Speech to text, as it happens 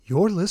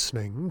You're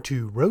listening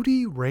to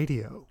Rhody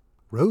Radio,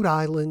 Rhode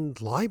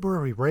Island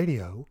Library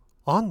Radio,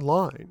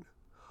 online.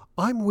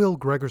 I'm Will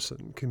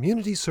Gregerson,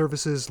 Community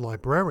Services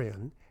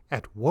Librarian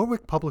at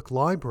Warwick Public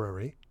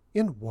Library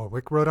in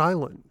Warwick, Rhode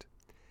Island.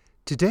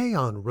 Today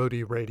on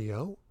Rhody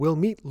Radio, we'll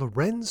meet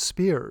Loren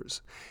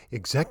Spears,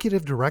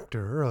 Executive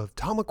Director of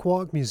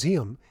Tamaqua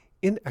Museum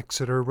in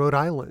Exeter, Rhode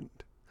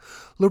Island.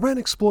 Loren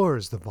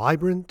explores the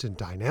vibrant and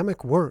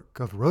dynamic work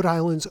of Rhode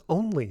Island's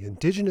only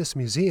Indigenous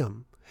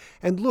museum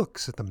and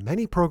looks at the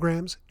many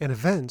programs and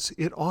events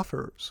it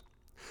offers.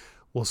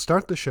 We'll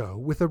start the show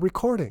with a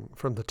recording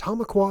from the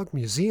Tamaqua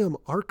Museum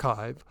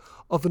archive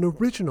of an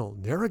original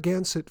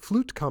Narragansett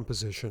flute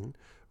composition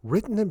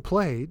written and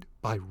played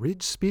by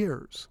Ridge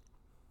Spears.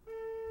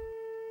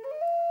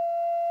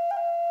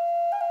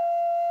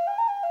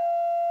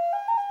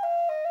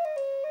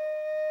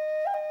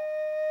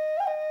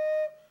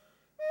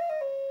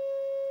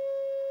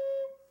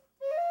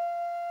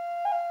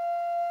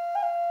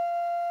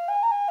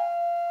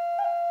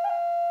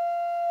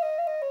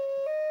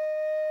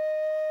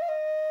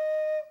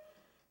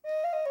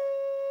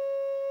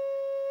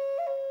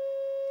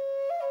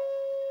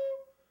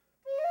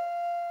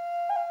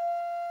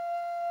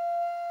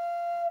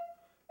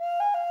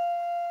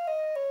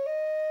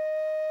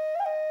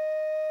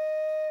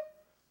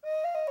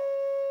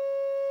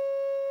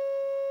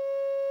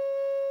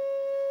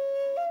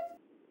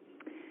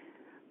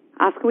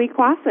 Askawee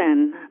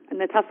Kwasan,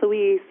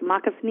 Natasawis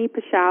Makasni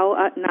Pashao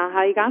at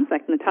Nahai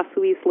Gansek,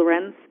 Natasawis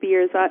Loren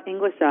Spears at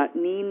English at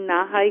Ni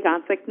Nahai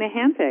Gansek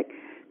Nehantek,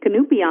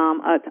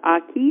 Kanupiam at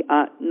Aki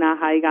at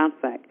Nahai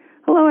Gansek.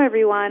 Hello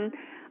everyone,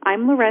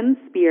 I'm Loren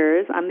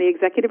Spears. I'm the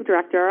Executive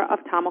Director of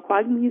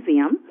Tamaqua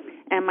Museum,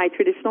 and my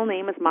traditional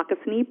name is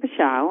Makasni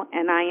Pashao,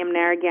 and I am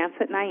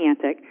Narragansett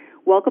Niantic.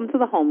 Welcome to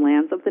the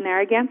homelands of the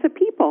Narragansett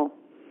people.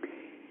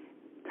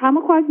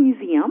 Tamaqua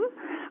Museum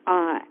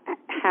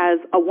has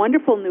a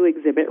wonderful new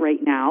exhibit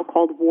right now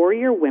called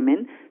Warrior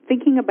Women,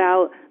 thinking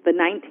about the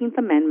 19th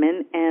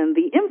Amendment and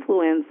the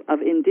influence of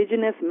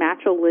indigenous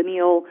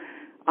matrilineal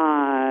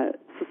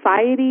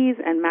societies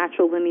and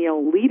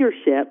matrilineal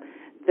leadership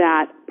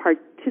that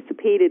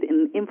participated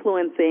in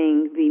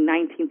influencing the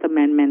 19th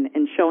Amendment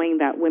and showing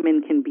that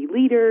women can be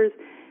leaders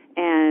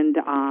and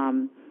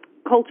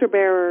culture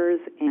bearers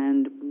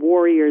and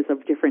warriors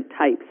of different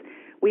types.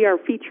 We are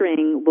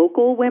featuring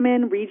local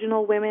women,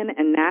 regional women,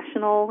 and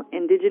national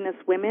indigenous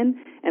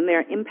women and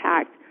their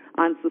impact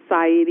on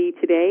society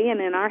today and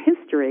in our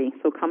history.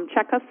 So come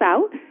check us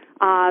out.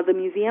 The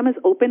museum is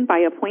open by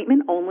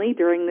appointment only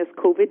during this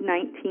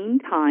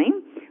COVID-19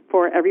 time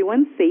for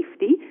everyone's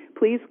safety.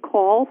 Please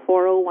call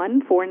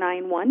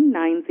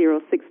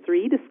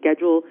 401-491-9063 to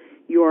schedule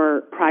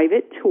your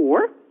private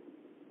tour.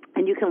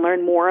 And you can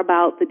learn more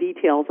about the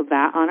details of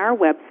that on our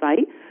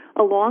website.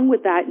 Along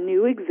with that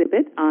new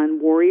exhibit on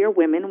warrior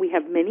women, we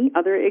have many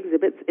other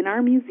exhibits in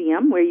our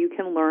museum where you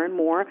can learn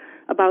more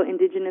about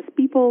indigenous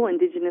people,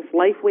 indigenous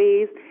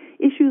lifeways,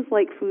 issues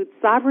like food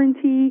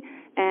sovereignty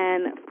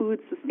and food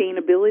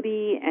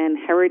sustainability and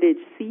heritage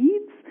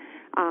seeds.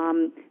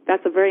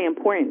 That's a very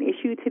important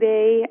issue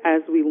today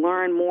as we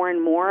learn more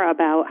and more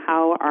about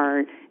how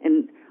our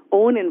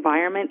own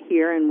environment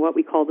here in what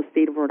we call the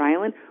state of Rhode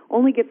Island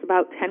only gets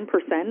about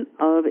 10%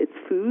 of its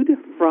food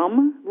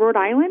from Rhode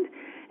Island,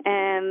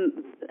 and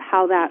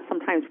how that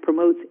sometimes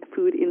promotes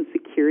food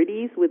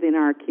insecurities within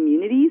our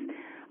communities.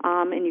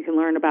 And you can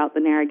learn about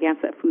the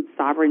Narragansett Food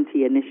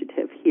Sovereignty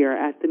Initiative here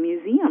at the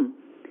museum.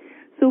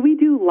 So we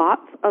do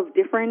lots of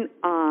different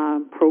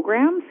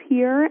programs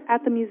here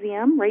at the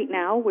museum. Right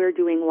now we're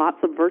doing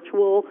lots of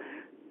virtual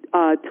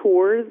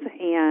tours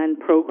and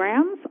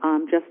programs.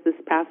 Just this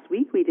past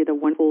week we did a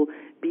wonderful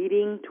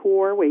beading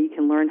tour where you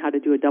can learn how to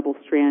do a double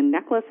strand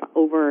necklace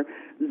over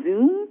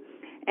Zoom.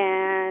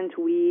 And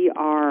we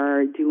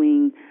are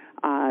doing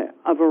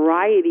a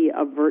variety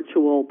of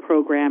virtual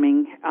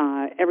programming,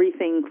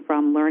 everything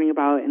from learning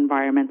about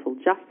environmental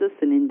justice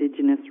and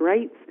indigenous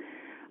rights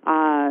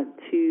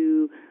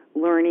to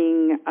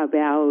learning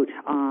about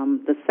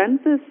the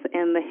census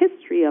and the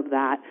history of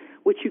that,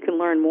 which you can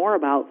learn more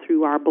about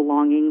through our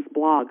Belongings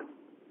blog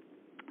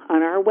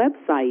on our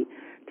website,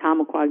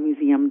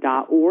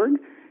 tamaquamuseum.org,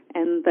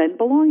 and then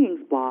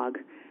Belongings blog.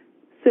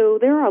 So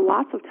there are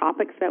lots of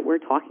topics that we're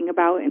talking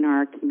about in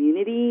our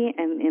community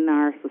and in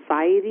our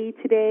society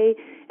today,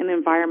 and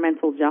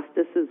environmental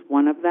justice is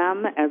one of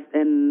them,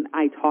 and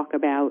I talk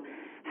about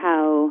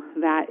how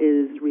that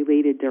is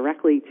related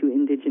directly to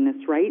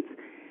indigenous rights.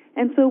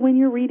 And so when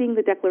you're reading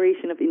the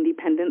Declaration of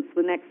Independence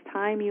the next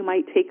time, you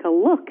might take a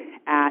look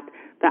at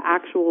the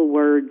actual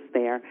words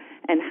there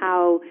and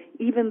how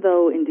even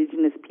though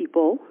indigenous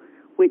people,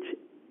 which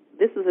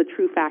this is a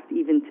true fact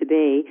even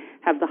today,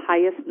 have the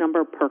highest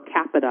number per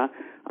capita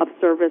of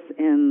service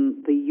in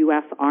the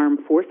U.S. Armed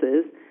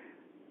Forces.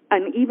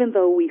 And even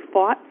though we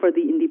fought for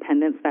the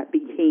independence that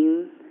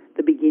became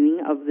the beginning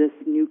of this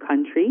new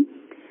country,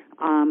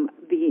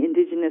 the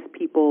indigenous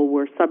people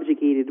were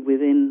subjugated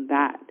within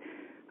that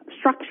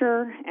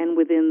structure and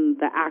within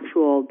the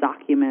actual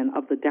document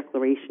of the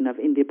Declaration of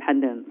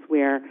Independence,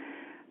 where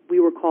We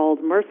were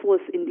called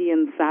merciless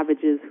Indian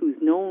savages whose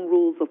known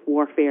rules of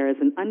warfare is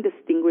an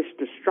undistinguished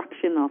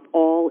destruction of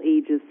all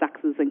ages,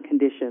 sexes, and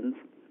conditions.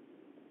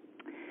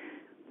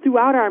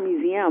 Throughout our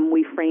museum,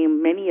 we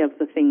frame many of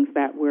the things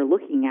that we're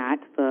looking at,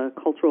 the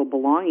cultural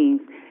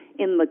belongings,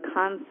 in the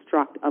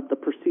construct of the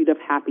pursuit of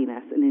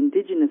happiness, an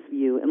indigenous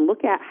view, and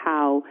look at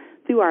how,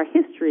 through our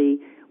history,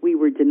 we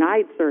were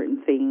denied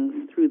certain things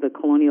through the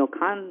colonial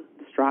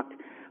construct,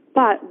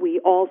 but we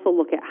also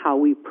look at how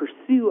we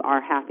pursue our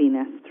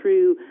happiness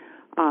through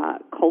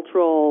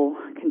cultural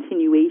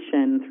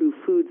continuation, through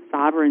food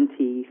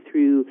sovereignty,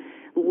 through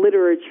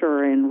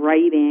literature and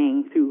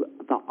writing, through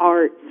the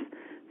arts,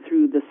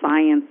 through the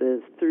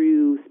sciences,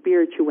 through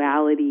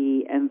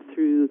spirituality, and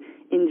through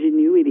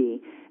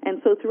ingenuity. And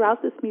so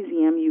throughout this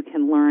museum, you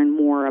can learn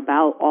more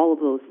about all of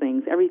those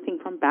things, everything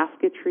from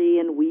basketry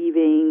and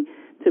weaving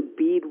to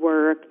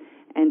beadwork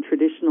and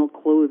traditional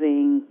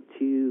clothing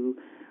to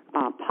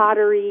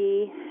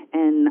pottery,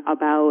 and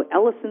about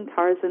Ellison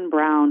Tarzan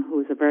Brown, who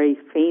is a very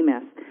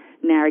famous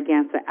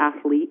Narragansett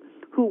athlete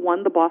who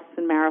won the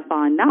Boston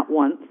Marathon not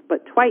once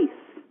but twice.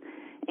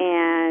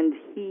 And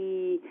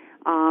he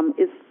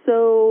is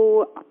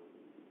so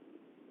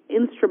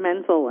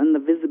instrumental in the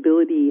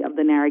visibility of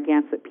the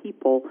Narragansett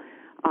people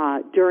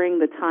during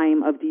the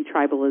time of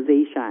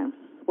detribalization,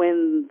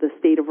 when the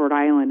state of Rhode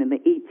Island in the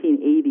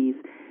 1880s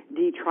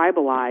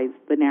detribalized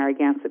the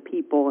Narragansett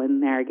people, and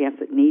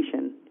Narragansett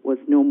Nation was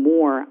no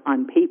more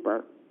on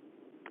paper.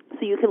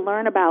 So you can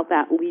learn about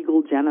that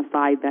legal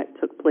genocide that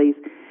took place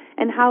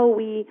and how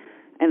we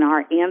and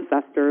our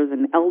ancestors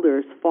and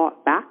elders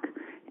fought back,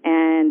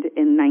 and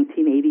in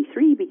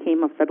 1983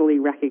 became a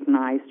federally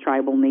recognized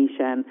tribal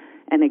nation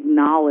and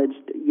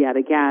acknowledged yet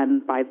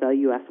again by the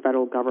U.S.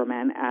 federal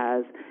government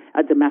as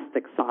a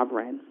domestic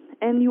sovereign.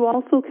 And you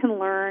also can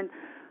learn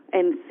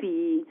and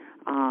see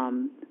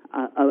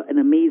an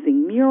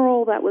amazing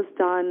mural that was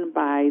done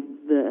by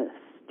the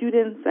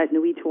students at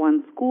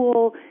Nuituan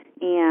School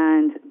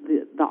and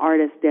the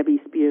artist Debbie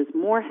Spears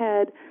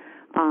Moorhead,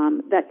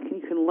 that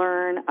you can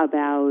learn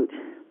about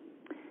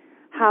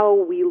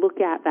how we look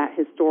at that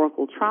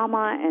historical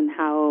trauma and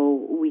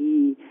how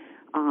we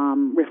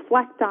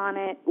reflect on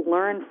it,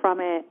 learn from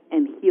it,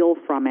 and heal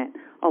from it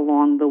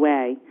along the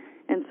way.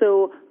 And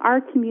so our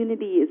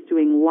community is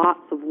doing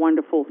lots of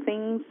wonderful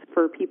things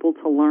for people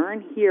to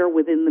learn here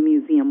within the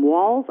museum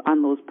walls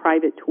on those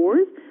private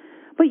tours.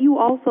 But you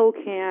also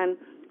can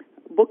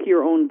book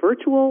your own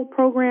virtual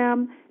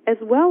program as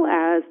well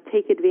as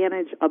take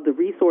advantage of the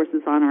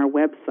resources on our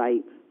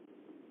website,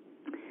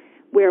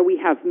 where we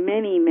have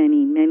many,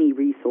 many, many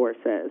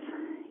resources.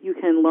 You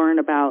can learn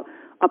about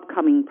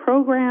upcoming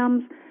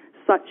programs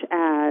such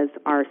as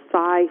our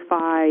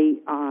sci-fi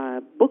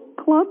book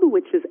club,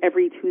 which is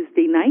every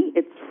Tuesday night.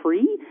 It's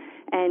free,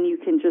 and you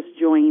can just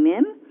join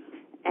in.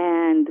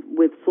 And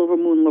with Silver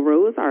Moon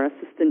LaRose, our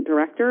assistant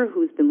director,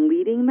 who's been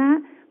leading that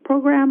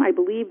program, I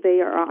believe they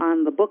are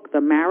on the book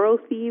The Marrow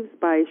Thieves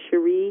by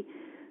Cherie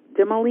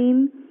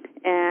Dimaline.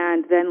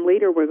 And then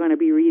later we're going to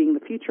be reading The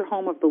Future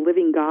Home of the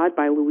Living God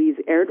by Louise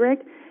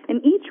Erdrich.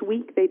 And each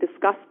week they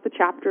discuss the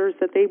chapters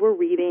that they were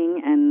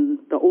reading and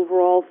the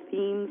overall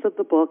themes of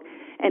the book.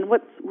 And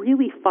what's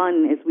really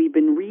fun is we've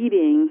been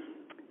reading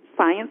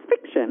science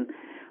fiction.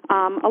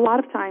 A lot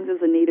of times as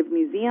a Native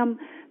museum,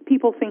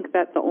 people think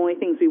that the only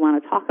things we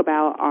want to talk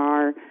about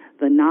are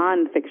the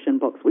nonfiction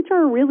books, which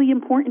are really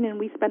important, and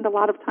we spend a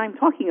lot of time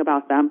talking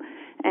about them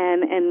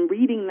and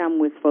reading them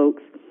with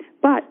folks.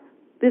 But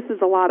this is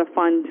a lot of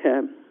fun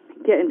to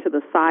get into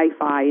the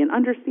sci-fi and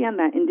understand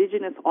that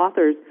Indigenous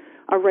authors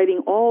are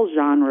writing all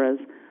genres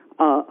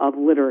of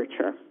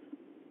literature.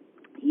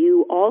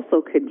 You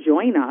also could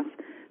join us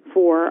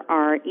for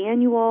our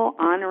annual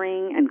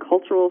Honoring and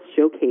Cultural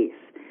Showcase.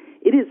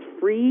 It is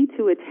free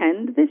to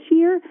attend this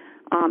year.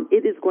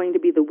 It is going to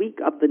be the week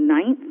of the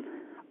 9th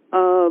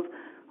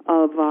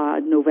of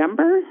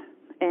November,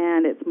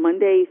 and it's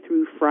Monday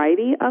through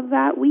Friday of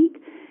that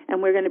week.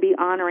 And we're going to be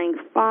honoring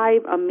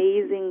 5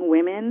 amazing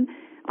women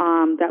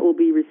that will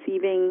be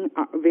receiving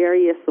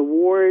various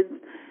awards.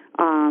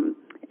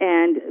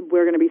 And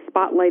we're going to be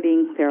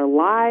spotlighting their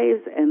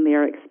lives and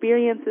their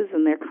experiences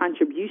and their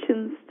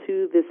contributions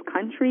to this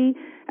country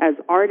as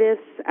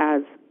artists,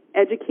 as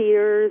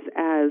educators,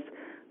 as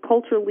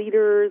culture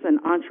leaders and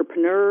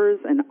entrepreneurs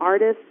and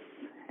artists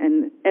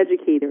and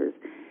educators.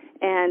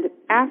 And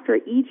after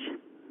each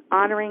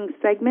honoring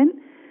segment,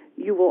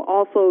 you will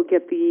also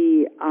get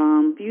the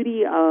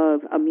beauty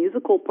of a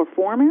musical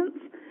performance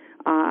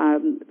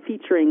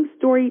featuring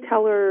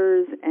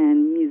storytellers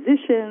and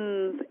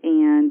musicians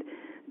and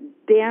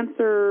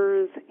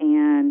dancers,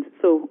 and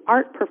so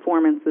art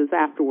performances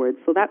afterwards.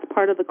 So that's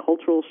part of the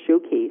cultural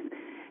showcase.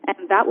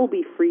 And that will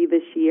be free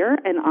this year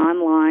and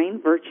online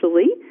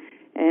virtually.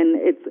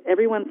 And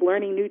everyone's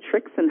learning new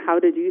tricks and how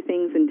to do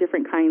things in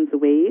different kinds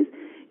of ways.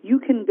 You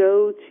can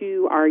go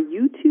to our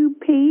YouTube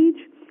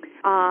page,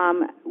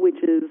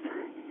 which is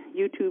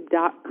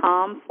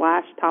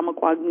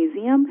youtube.com/Tamaquag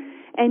Museum,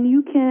 and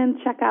you can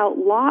check out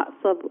lots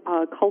of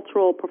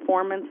cultural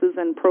performances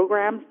and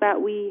programs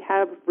that we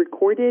have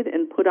recorded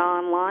and put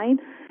online.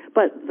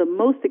 But the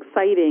most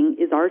exciting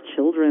is our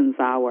Children's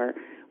Hour.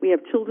 We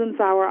have Children's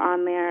Hour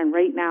on there, and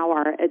right now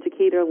our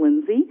educator,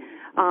 Lindsay,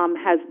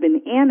 has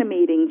been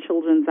animating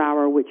Children's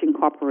Hour, which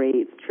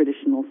incorporates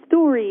traditional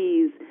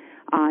stories,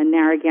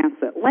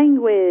 Narragansett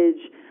language,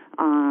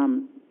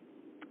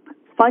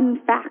 fun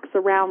facts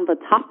around the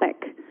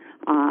topic.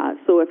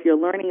 So if you're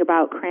learning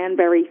about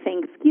cranberry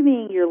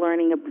Thanksgiving, you're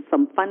learning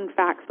some fun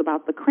facts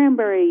about the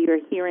cranberry. You're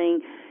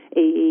hearing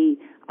a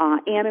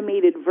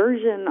animated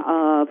version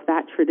of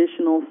that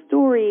traditional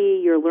story.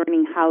 You're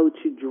learning how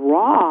to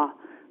draw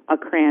a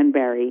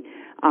cranberry.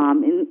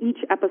 In each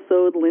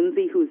episode,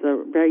 Lindsay, who's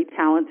a very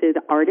talented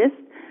artist,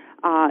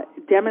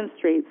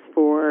 demonstrates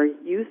for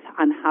youth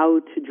on how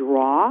to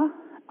draw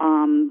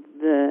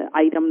the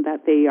item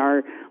that they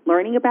are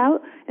learning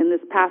about. And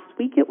this past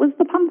week, it was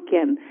the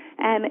pumpkin.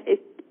 And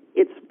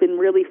it's been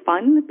really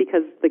fun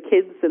because the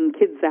kids and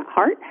Kids at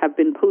Heart have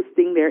been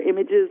posting their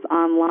images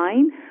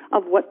online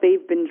of what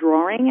they've been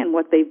drawing and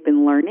what they've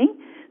been learning.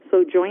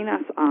 So join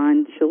us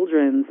on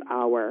Children's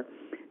Hour.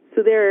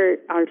 So there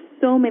are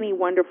so many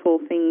wonderful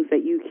things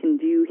that you can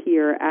do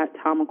here at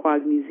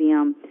Tamaquag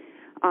Museum.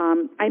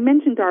 I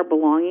mentioned our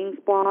belongings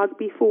blog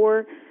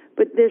before,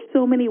 but there's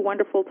so many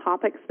wonderful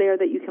topics there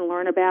that you can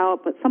learn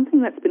about. But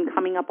something that's been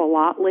coming up a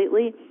lot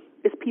lately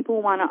is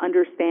people want to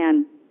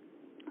understand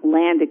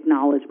land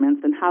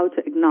acknowledgments and how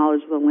to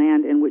acknowledge the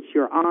land in which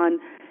you're on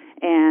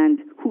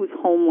and whose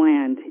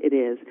homeland it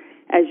is.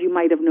 As you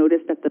might have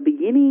noticed at the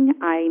beginning,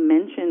 I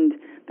mentioned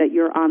that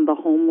you're on the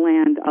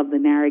homeland of the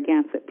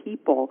Narragansett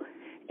people,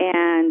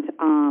 and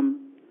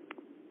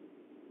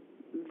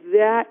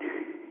that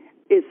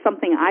is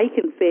something I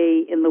can say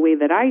in the way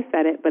that I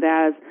said it, but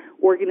as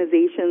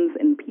organizations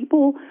and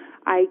people,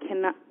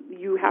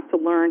 you have to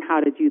learn how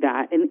to do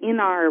that. And in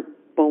our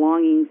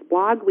belongings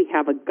blog, we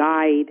have a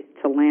guide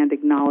to land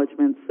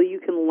acknowledgments, so you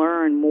can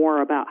learn more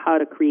about how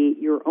to create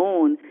your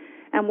own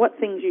and what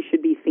things you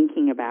should be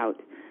thinking about.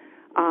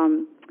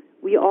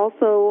 We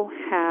also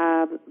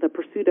have the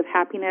Pursuit of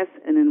Happiness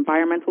and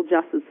Environmental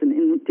Justice and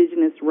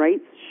Indigenous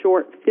Rights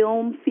short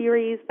film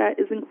series that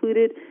is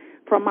included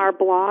from our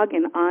blog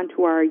and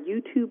onto our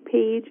YouTube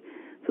page.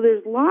 So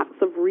there's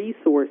lots of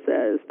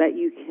resources that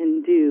you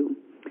can do.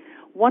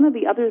 One of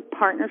the other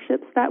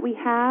partnerships that we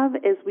have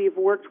is we've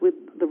worked with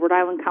the Rhode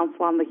Island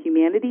Council on the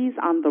Humanities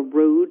on the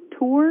Road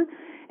Tour,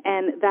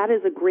 and that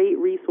is a great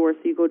resource.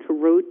 You go to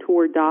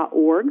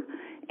roadtour.org,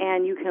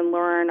 and you can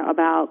learn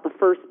about the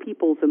First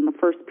Peoples and the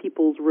First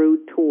Peoples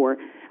Road Tour,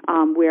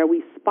 where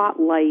we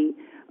spotlight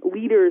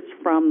leaders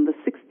from the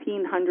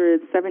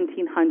 1600s,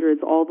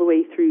 1700s, all the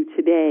way through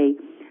today,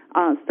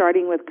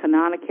 starting with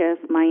Canonicus,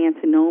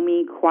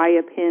 Miantinomi,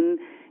 Quiapin,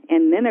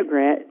 and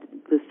Ninigret,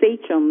 the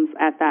sachems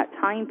at that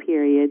time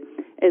period,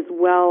 as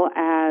well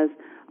as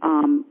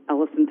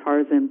Ellison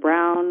Tarzan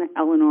Brown,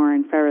 Eleanor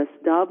and Ferris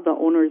Dove, the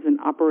owners and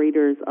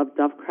operators of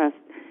Dovecrest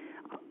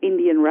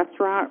Indian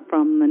Restaurant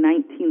from the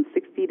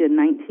 1960 to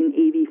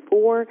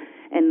 1984,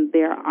 and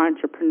their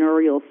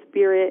entrepreneurial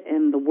spirit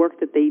and the work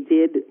that they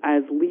did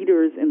as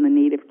leaders in the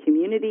Native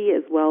community,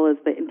 as well as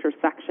the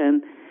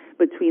intersection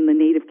between the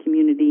Native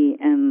community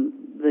and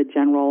the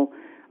general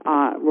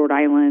Rhode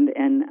Island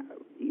and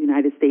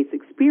United States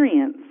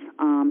experience.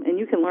 And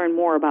you can learn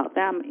more about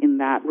them in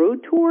that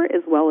road tour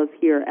as well as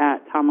here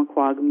at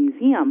Tamaquag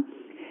Museum.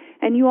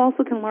 And you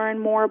also can learn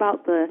more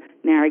about the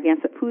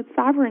Narragansett Food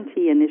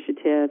Sovereignty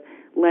Initiative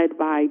led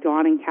by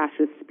Dawn and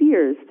Cassius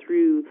Spears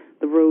through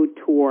the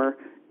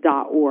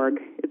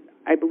roadtour.org.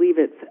 I believe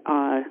it's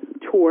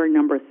tour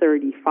number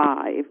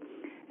 35,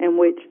 in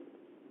which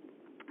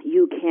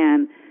you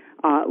can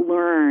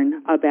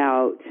learn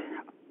about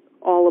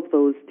all of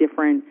those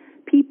different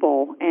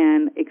people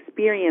and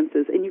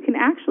experiences. And you can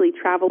actually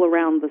travel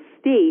around the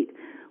state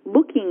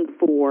looking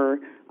for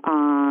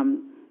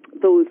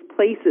those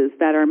places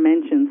that are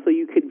mentioned, so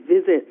you could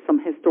visit some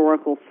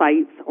historical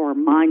sites or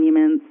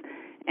monuments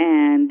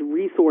and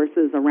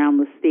resources around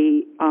the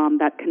state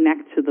that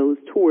connect to those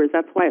tours.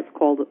 That's why it's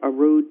called a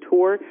road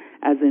tour,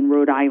 as in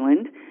Rhode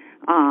Island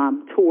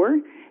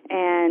tour.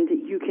 And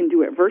you can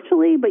do it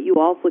virtually, but you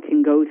also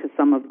can go to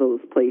some of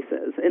those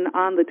places. And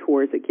on the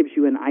tours, it gives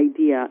you an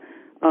idea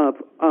of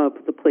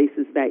the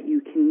places that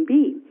you can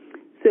be.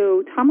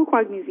 So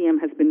Tamaquag Museum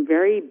has been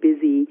very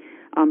busy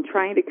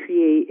trying to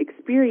create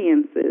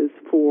experiences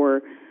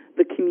for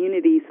the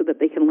community so that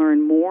they can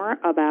learn more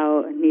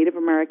about Native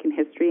American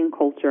history and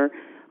culture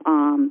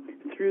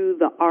through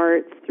the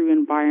arts, through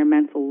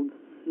environmental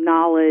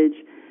knowledge,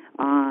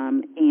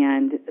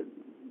 and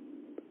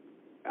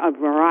a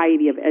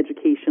variety of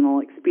educational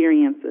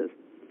experiences.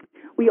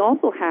 We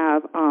also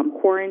have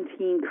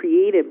Quarantine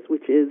Creatives,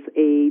 which is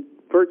a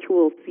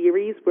virtual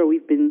series where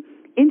we've been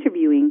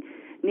interviewing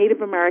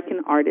Native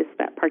American artists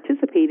that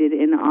participated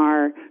in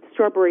our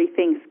Strawberry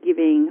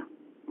Thanksgiving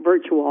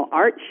virtual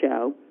art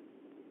show.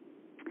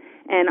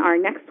 And our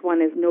next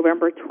one is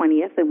November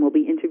 20th, and we'll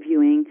be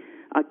interviewing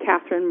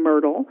Catherine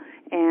Myrtle,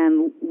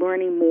 and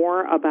learning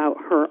more about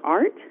her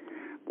art,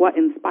 what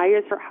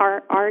inspires her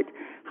art,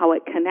 how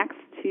it connects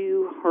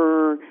to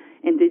her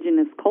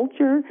Indigenous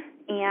culture,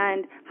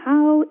 and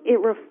how it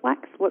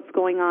reflects what's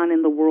going on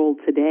in the world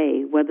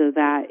today, whether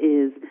that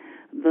is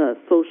the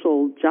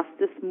social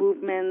justice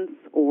movements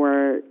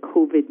or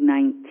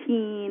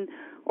COVID-19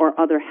 or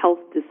other health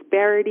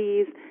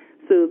disparities.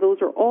 So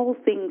those are all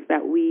things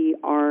that we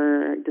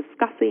are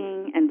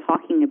discussing and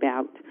talking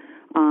about.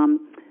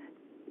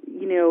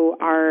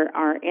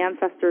 Our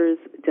ancestors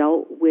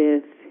dealt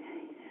with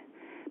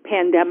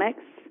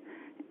pandemics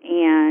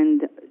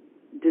and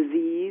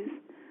disease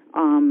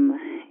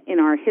in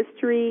our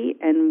history,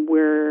 and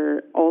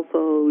we're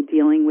also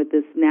dealing with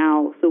this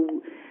now.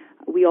 So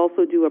we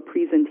also do a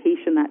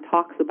presentation that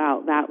talks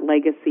about that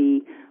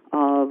legacy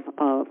of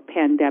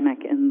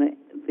pandemic and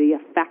the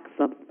effects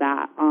of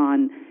that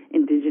on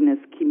Indigenous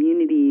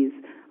communities,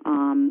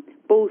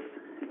 both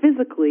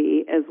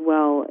physically as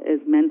well as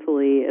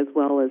mentally, as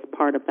well as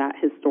part of that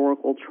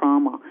historical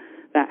trauma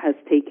that has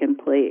taken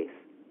place.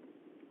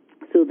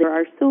 So there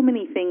are so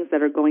many things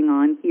that are going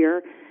on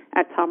here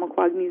at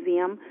Tamaquag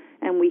Museum,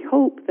 and we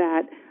hope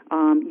that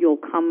you'll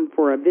come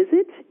for a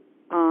visit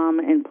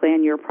and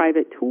plan your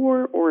private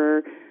tour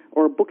or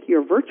book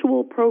your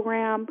virtual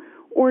program,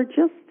 or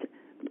just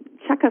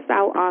check us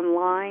out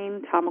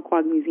online,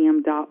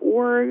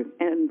 tamaquagmuseum.org,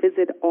 and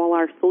visit all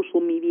our social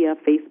media,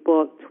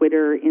 Facebook,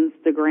 Twitter,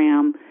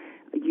 Instagram,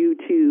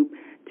 YouTube,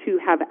 to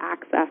have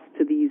access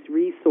to these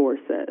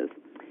resources.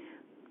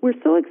 We're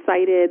so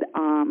excited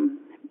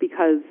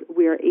because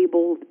we are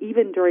able,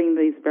 even during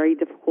these very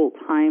difficult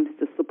times,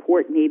 to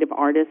support Native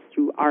artists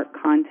through art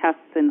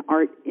contests and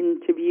art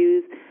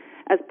interviews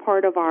as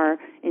part of our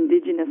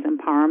Indigenous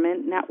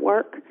Empowerment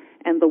Network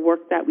and the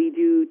work that we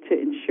do to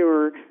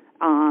ensure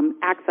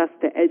access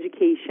to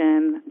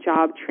education,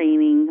 job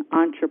training,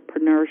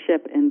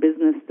 entrepreneurship, and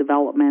business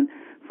development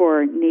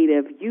for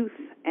Native youth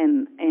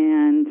and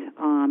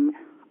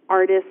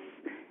artists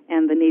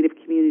and the Native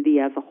community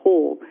as a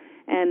whole.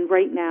 And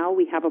right now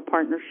we have a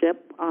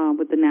partnership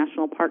with the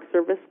National Park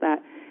Service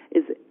that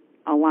is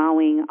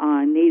allowing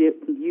Native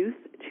youth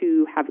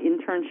to have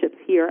internships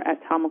here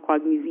at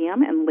Tamaquag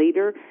Museum, and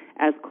later,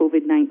 as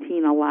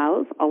COVID-19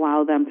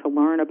 allow them to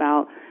learn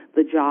about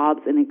the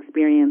jobs and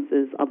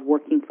experiences of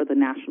working for the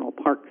National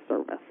Park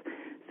Service.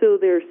 So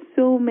there's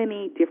so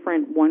many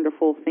different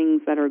wonderful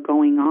things that are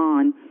going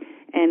on,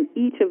 and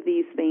each of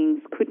these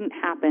things couldn't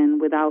happen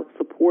without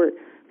support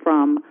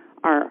from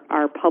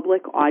our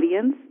public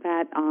audience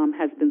that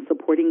has been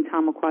supporting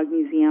Tamaquag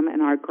Museum,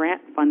 and our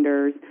grant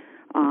funders,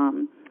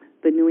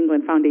 the New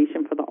England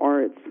Foundation for the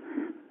Arts,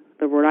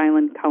 the Rhode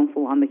Island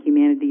Council on the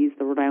Humanities,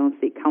 the Rhode Island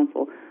State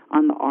Council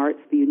on the Arts,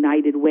 the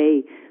United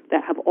Way,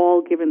 that have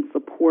all given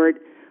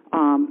support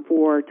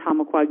for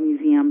Tamaquag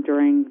Museum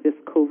during this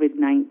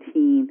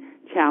COVID-19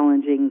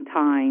 challenging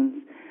times.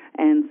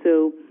 And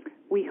so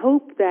we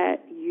hope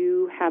that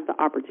you have the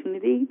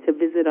opportunity to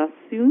visit us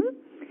soon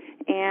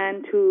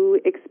and to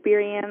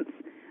experience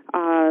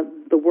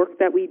the work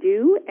that we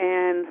do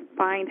and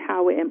find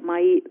how it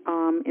might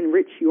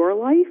enrich your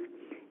life,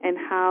 and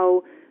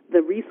how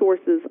the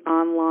resources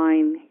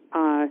online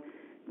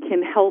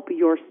can help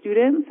your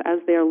students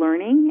as they're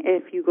learning.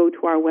 If you go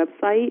to our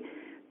website,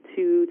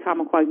 to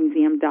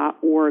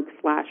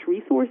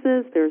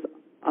tamaquagmuseum.org/resources, there's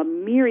a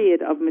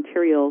myriad of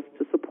materials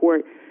to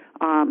support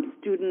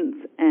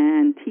students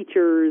and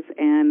teachers,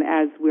 and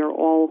as we're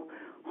all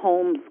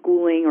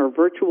homeschooling or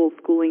virtual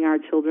schooling our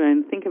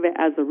children, think of it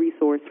as a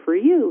resource for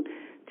you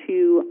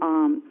to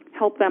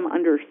help them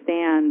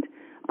understand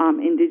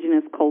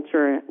Indigenous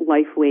culture,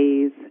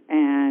 lifeways,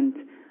 and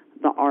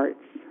the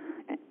arts,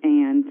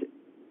 and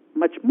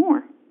much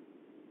more.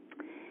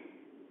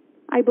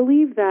 I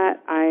believe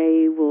that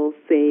I will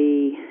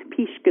say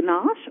Pish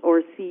Ganache,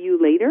 or see you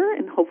later,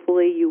 and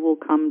hopefully you will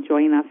come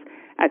join us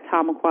at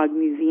Tamaquag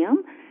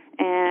Museum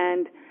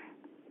and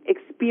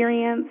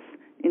experience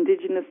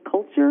Indigenous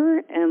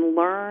culture and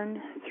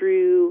learn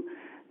through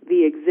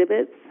the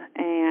exhibits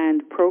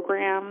and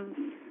programs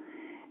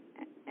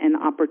and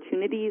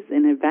opportunities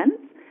and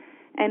events,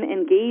 and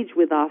engage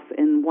with us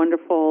in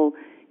wonderful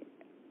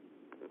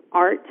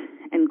art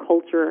and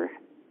culture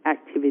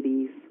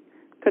activities.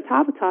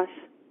 Katavatosh.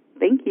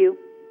 Thank you.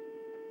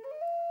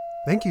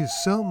 Thank you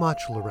so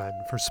much, Loren,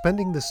 for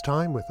spending this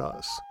time with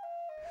us.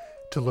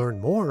 To learn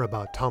more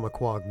about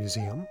Tamaquag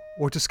Museum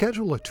or to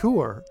schedule a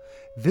tour,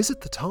 visit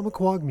the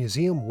Tamaquag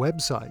Museum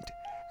website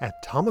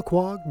at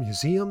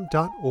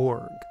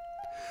tamaquagmuseum.org.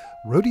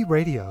 Rhody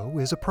Radio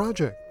is a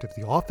project of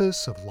the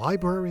Office of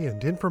Library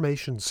and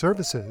Information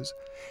Services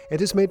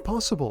and is made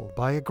possible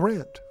by a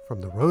grant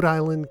from the Rhode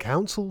Island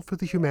Council for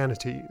the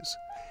Humanities.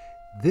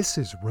 This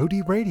is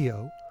Rhody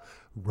Radio,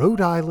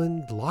 Rhode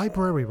Island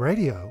Library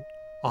Radio,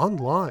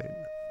 online.